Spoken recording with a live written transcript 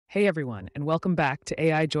Hey everyone, and welcome back to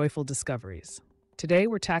AI Joyful Discoveries. Today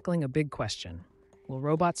we're tackling a big question. Will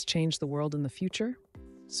robots change the world in the future?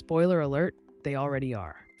 Spoiler alert, they already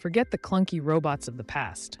are. Forget the clunky robots of the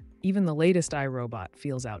past. Even the latest iRobot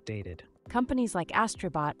feels outdated. Companies like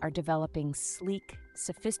Astribot are developing sleek,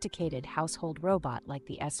 sophisticated household robot like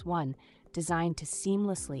the S1 designed to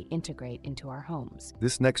seamlessly integrate into our homes.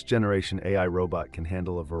 This next-generation AI robot can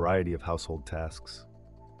handle a variety of household tasks.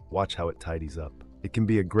 Watch how it tidies up. It can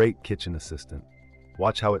be a great kitchen assistant.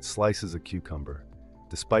 Watch how it slices a cucumber.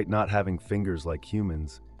 Despite not having fingers like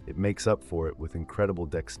humans, it makes up for it with incredible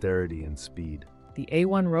dexterity and speed. The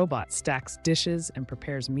A1 robot stacks dishes and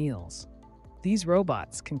prepares meals. These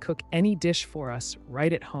robots can cook any dish for us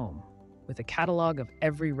right at home, with a catalog of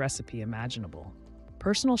every recipe imaginable.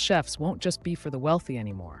 Personal chefs won't just be for the wealthy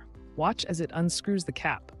anymore. Watch as it unscrews the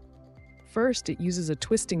cap. First, it uses a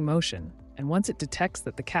twisting motion, and once it detects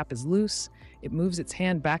that the cap is loose, it moves its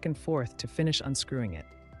hand back and forth to finish unscrewing it.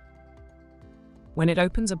 When it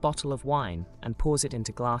opens a bottle of wine and pours it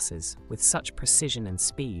into glasses with such precision and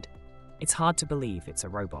speed, it's hard to believe it's a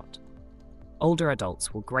robot. Older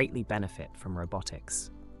adults will greatly benefit from robotics.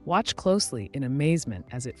 Watch closely in amazement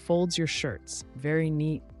as it folds your shirts, very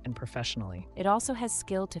neat and professionally. It also has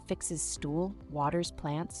skill to fix his stool, waters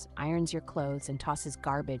plants, irons your clothes, and tosses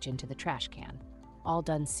garbage into the trash can. All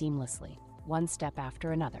done seamlessly, one step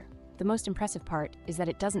after another. The most impressive part is that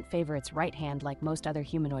it doesn't favor its right hand like most other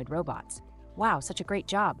humanoid robots. Wow, such a great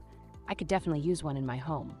job. I could definitely use one in my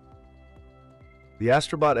home. The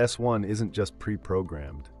Astribot S1 isn't just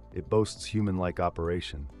pre-programmed. It boasts human-like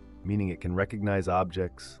operation, meaning it can recognize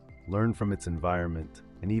objects, learn from its environment,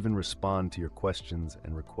 and even respond to your questions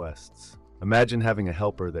and requests. Imagine having a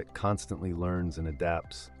helper that constantly learns and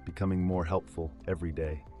adapts, becoming more helpful every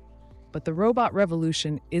day. But the robot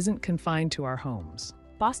revolution isn't confined to our homes.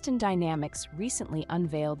 Boston Dynamics recently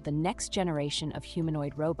unveiled the next generation of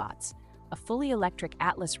humanoid robots, a fully electric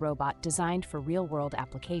Atlas robot designed for real-world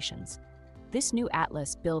applications. This new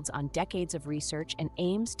Atlas builds on decades of research and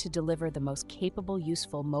aims to deliver the most capable,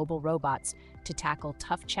 useful mobile robots to tackle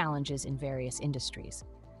tough challenges in various industries.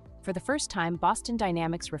 For the first time, Boston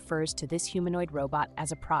Dynamics refers to this humanoid robot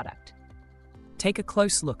as a product. Take a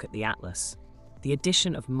close look at the Atlas. The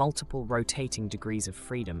addition of multiple rotating degrees of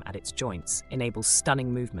freedom at its joints enables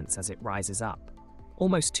stunning movements as it rises up.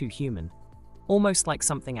 Almost too human. Almost like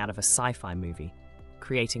something out of a sci-fi movie,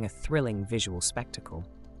 creating a thrilling visual spectacle.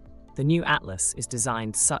 The new Atlas is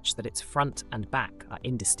designed such that its front and back are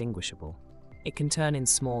indistinguishable. It can turn in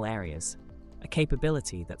small areas, a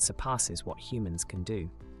capability that surpasses what humans can do.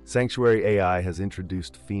 Sanctuary AI has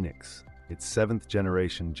introduced Phoenix, its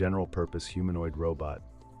 7th-generation general-purpose humanoid robot,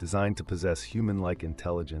 designed to possess human-like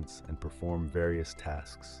intelligence and perform various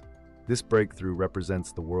tasks. This breakthrough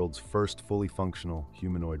represents the world's first fully functional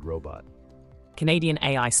humanoid robot. Canadian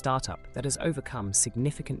AI startup that has overcome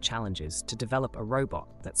significant challenges to develop a robot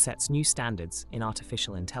that sets new standards in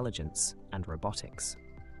artificial intelligence and robotics.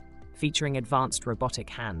 Featuring advanced robotic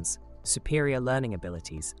hands, superior learning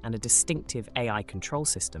abilities, and a distinctive AI control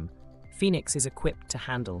system, Phoenix is equipped to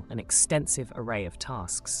handle an extensive array of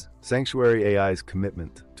tasks. Sanctuary AI's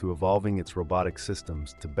commitment to evolving its robotic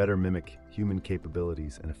systems to better mimic human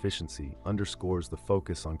capabilities and efficiency underscores the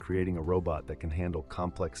focus on creating a robot that can handle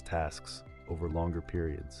complex tasks over longer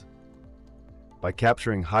periods. By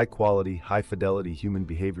capturing high-quality, high-fidelity human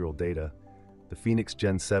behavioral data, the Phoenix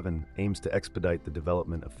Gen 7 aims to expedite the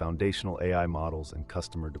development of foundational AI models and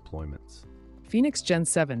customer deployments. Phoenix Gen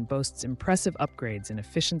 7 boasts impressive upgrades in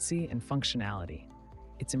efficiency and functionality.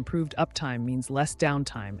 Its improved uptime means less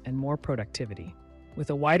downtime and more productivity.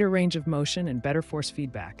 With a wider range of motion and better force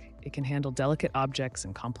feedback, it can handle delicate objects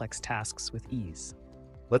and complex tasks with ease.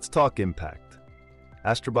 Let's talk impact.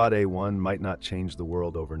 Astribot A1 might not change the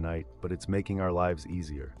world overnight, but it's making our lives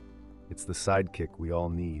easier. It's the sidekick we all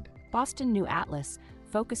need. Boston New Atlas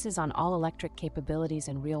focuses on all-electric capabilities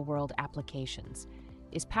and real-world applications,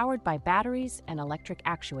 is powered by batteries and electric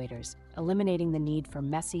actuators, eliminating the need for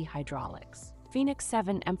messy hydraulics. Phoenix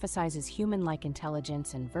 7 emphasizes human-like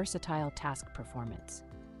intelligence and versatile task performance.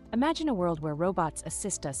 Imagine a world where robots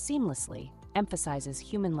assist us seamlessly, emphasizes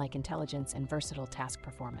human-like intelligence and versatile task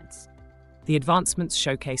performance. The advancements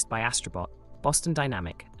showcased by Astribot, Boston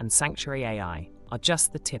Dynamic, and Sanctuary AI are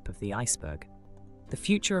just the tip of the iceberg. The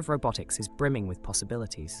future of robotics is brimming with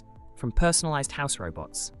possibilities, from personalized house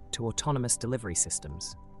robots to autonomous delivery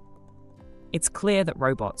systems. It's clear that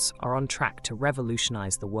robots are on track to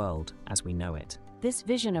revolutionize the world as we know it. This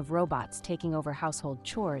vision of robots taking over household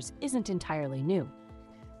chores isn't entirely new.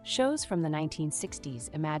 Shows from the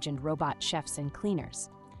 1960s imagined robot chefs and cleaners,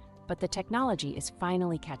 but the technology is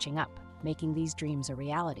finally catching up. making these dreams a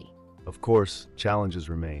reality. Of course, challenges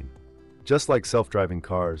remain. Just like self-driving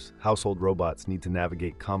cars, household robots need to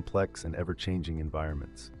navigate complex and ever-changing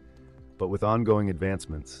environments. But with ongoing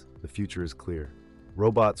advancements, the future is clear.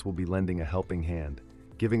 Robots will be lending a helping hand,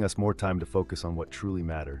 giving us more time to focus on what truly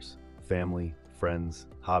matters: family, friends,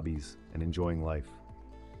 hobbies, and enjoying life.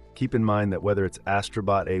 Keep in mind that whether it's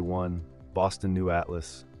Astribot A1, Boston New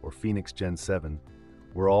Atlas, or Phoenix Gen 7,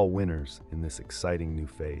 we're all winners in this exciting new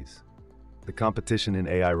phase. The competition in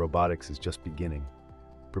AI robotics is just beginning.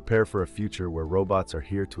 Prepare for a future where robots are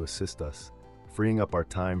here to assist us, freeing up our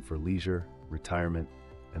time for leisure, retirement,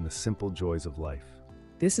 and the simple joys of life.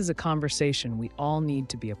 This is a conversation we all need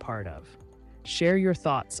to be a part of. Share your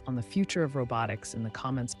thoughts on the future of robotics in the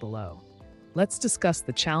comments below. Let's discuss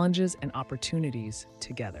the challenges and opportunities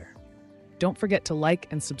together. Don't forget to like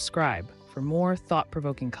and subscribe for more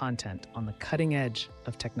thought-provoking content on the cutting edge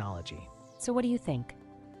of technology. So what do you think?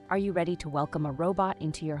 Are you ready to welcome a robot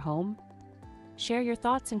into your home? Share your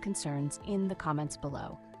thoughts and concerns in the comments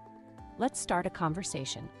below. Let's start a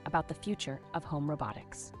conversation about the future of home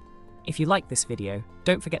robotics. If you like this video,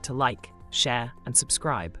 don't forget to like, share, and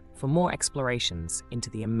subscribe for more explorations into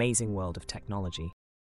the amazing world of technology.